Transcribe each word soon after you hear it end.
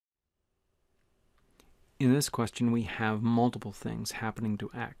in this question we have multiple things happening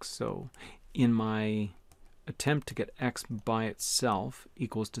to x. So in my attempt to get x by itself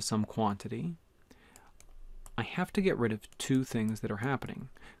equals to some quantity, I have to get rid of two things that are happening.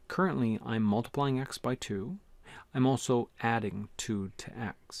 Currently, I'm multiplying x by 2. I'm also adding 2 to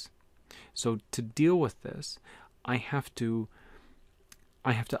x. So to deal with this, I have to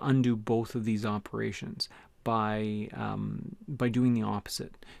undo both of these operations by doing the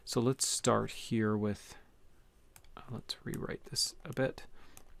opposite. So let's start here with, let's rewrite this a bit.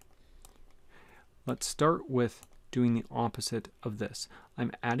 Let's start with doing the opposite of this.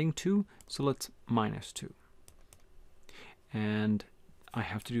 I'm adding 2, so let's minus 2. And I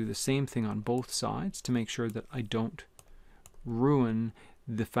have to do the same thing on both sides to make sure that I don't ruin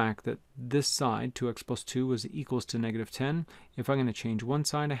the fact that this side, 2x plus 2, is equals to negative 10. If I'm going to change one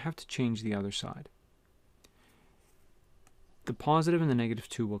side, I have to change the other side. The positive and the negative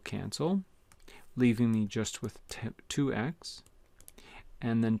 2 will cancel, leaving me just with 2x.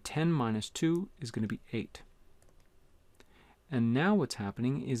 And then 10 minus 2 is going to be 8. And now what's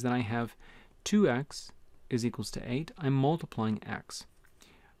happening is that I have 2x is equals to 8. I'm multiplying x.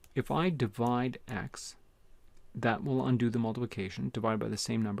 If I divide x, that will undo the multiplication, divided by the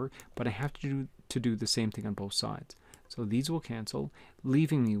same number, but I have to do the same thing on both sides. So these will cancel,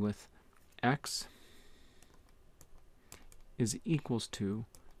 leaving me with x is equals to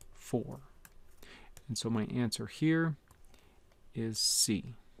 4. And so my answer here is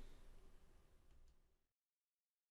C.